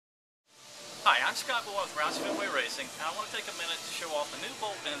Hi, I'm Scott Boyle with Roush Fenway Racing, and I want to take a minute to show off the new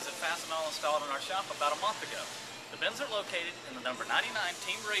bolt bins that Fastenal installed in our shop about a month ago. The bins are located in the number 99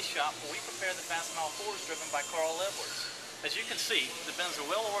 Team Race Shop where we prepare the Fastenal 4s driven by Carl Edwards. As you can see, the bins are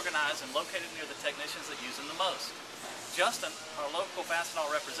well organized and located near the technicians that use them the most. Justin, our local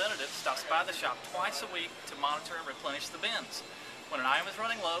Fastenal representative, stops by the shop twice a week to monitor and replenish the bins. When an item is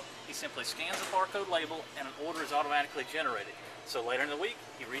running low, he simply scans the barcode label and an order is automatically generated. So later in the week,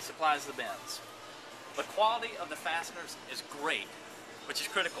 he resupplies the bins. The quality of the fasteners is great, which is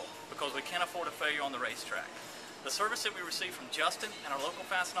critical because we can't afford a failure on the racetrack. The service that we receive from Justin and our local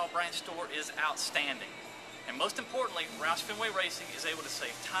Fastenal branch store is outstanding. And most importantly, Roush Fenway Racing is able to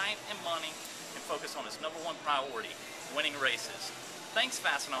save time and money and focus on its #1 priority, winning races. Thanks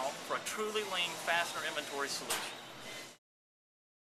Fastenal for a truly lean fastener inventory solution.